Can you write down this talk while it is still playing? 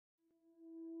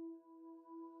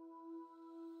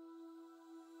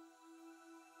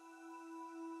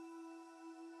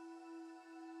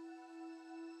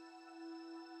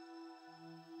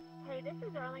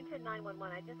is Arlington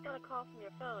 911. I just got a call from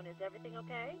your phone. Is everything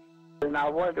okay? And I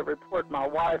wanted to report my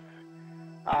wife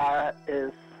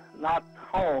is not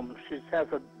home. She has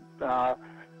a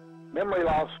memory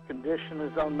loss condition,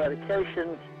 is on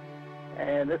medication,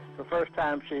 and this is the first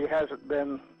time she hasn't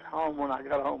been home when I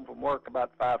got home from work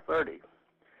about 5:30.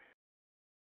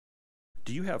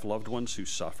 Do you have loved ones who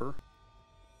suffer?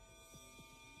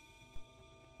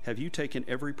 Have you taken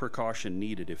every precaution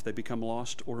needed if they become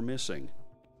lost or missing?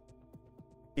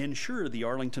 Ensure the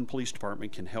Arlington Police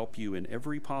Department can help you in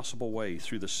every possible way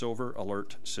through the Silver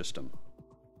Alert system.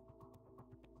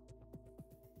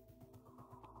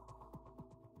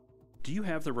 Do you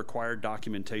have the required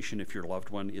documentation if your loved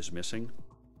one is missing?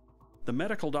 The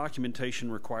medical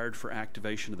documentation required for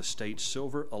activation of the state's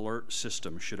Silver Alert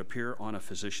system should appear on a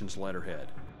physician's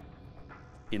letterhead,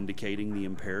 indicating the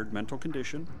impaired mental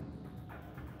condition,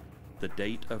 the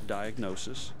date of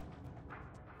diagnosis,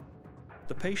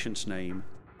 the patient's name,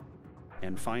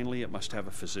 and finally it must have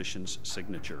a physician's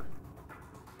signature.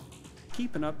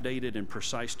 Keep an updated and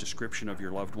precise description of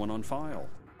your loved one on file.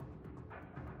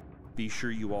 Be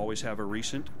sure you always have a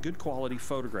recent, good quality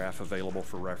photograph available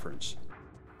for reference.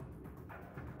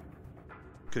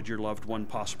 Could your loved one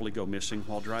possibly go missing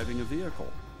while driving a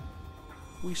vehicle?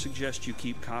 We suggest you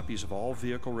keep copies of all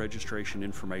vehicle registration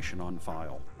information on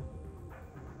file.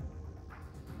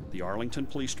 The Arlington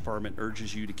Police Department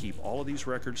urges you to keep all of these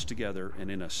records together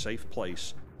and in a safe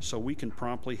place so we can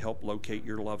promptly help locate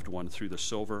your loved one through the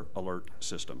Silver Alert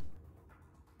system.